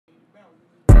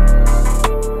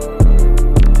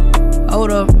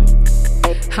hold up.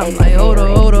 I'm like, hold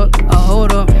up,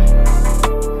 hold up.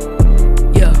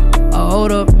 Yeah,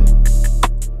 hold up.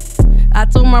 I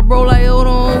told my bro, like, hold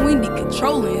on, we need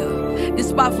control in here. This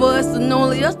spot for us and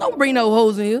only us, don't bring no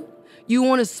hoes in here. You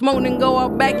wanna smoke and go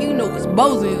out back, you know it's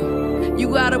bows in here.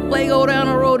 You gotta play, go down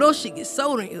the road, those shit get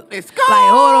sold in here. Let's go. Like,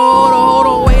 hold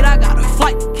on, wait, I got a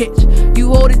flight to catch. You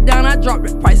hold it down, I drop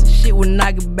the price of shit when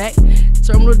I get back.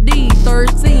 Terminal D,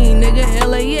 13, nigga,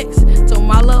 LAX. Told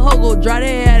my little hoe, go dry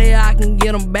that out here, I can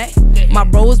get them back. My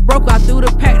bro was broke, I threw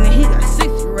the pack, and he got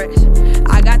 60 racks.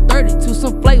 I got 32,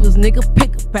 some flavors, nigga,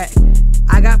 pick a pack.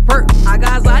 I got perk, I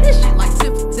got Zai, this shit like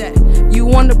tip for tat. You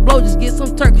want to blow, just get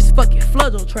some turkeys, fucking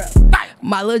flood your trap.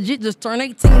 My legit just turned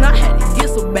 18, I had to get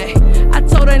some back. I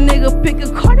told that nigga pick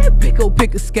a car, that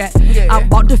pick a scat. I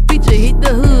bought the feature, hit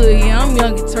the hood, yeah, I'm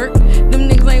young and Turk. Them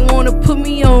niggas ain't wanna put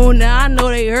me on, now I know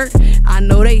they hurt. I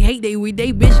know they hate, they with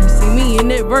they bitch and see me in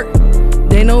that vert.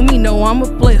 They know me, know I'm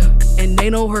a player, and they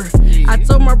know her. I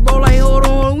told my bro, like, hold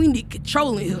on, we need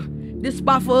control in here. This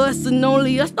spot for us and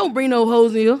only us, don't bring no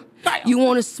hoes in here. You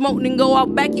wanna smoke and go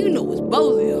out back, you know it's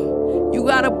bows in here. You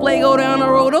gotta play, go down the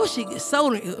road, those shit get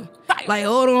sold in here. Like,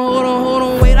 hold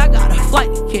on, wait, I got a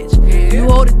flight to catch. You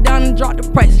hold it down and drop the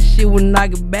price of shit when I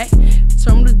get back.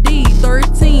 Terminal D,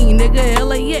 13, nigga,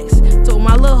 LAX. Told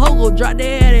my little hoe, go drop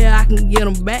that out there, I can get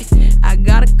them back. I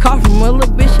got a call from a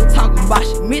little bitch, she talking about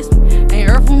she miss me. Ain't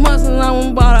heard from her since I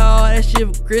went bought all that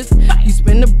shit for Christmas. You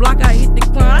spin the block, I hit the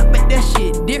climb, I bet that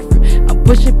shit different. I'm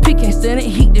pushing pick and sending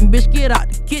heat, then bitch get out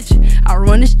the kitchen. I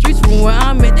run the streets from where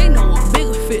I'm at, they know I'm big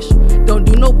official. Don't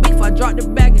do no beef, I drop the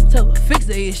bag and tell her fix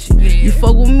the issue. You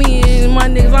fuck with me and my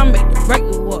niggas, I make the break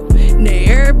go up. Now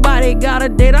everybody got a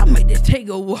date, I make that take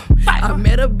go up. I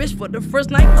met a bitch for the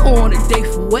first night, go on a date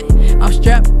for what? I'm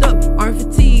strapped up, arm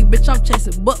fatigue, bitch, I'm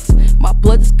chasing bucks. My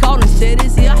blood just called and said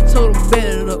it's here, I told him bet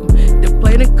it up. The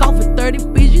plate and call for 30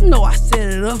 B's, you know I set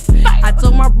it up. I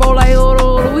told my bro, like, hold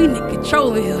on, we need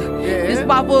control in here. This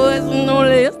spot for us and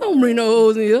only us, don't bring no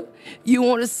hoes in here. You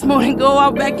want to smoke and go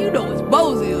out back, you know it's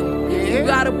bows in here. You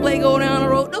gotta play, go down the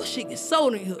road, those shit get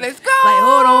sold in here. Let's go. Like,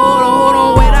 hold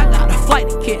on, wait, I got a flight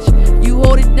to catch. You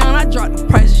hold it down, I drop the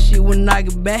price of shit when I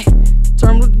get back.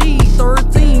 Terminal D,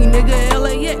 13, nigga,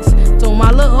 LAX. Told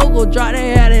my little hoe, go drop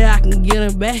that out there, I can get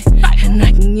him back. And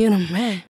I can get him back.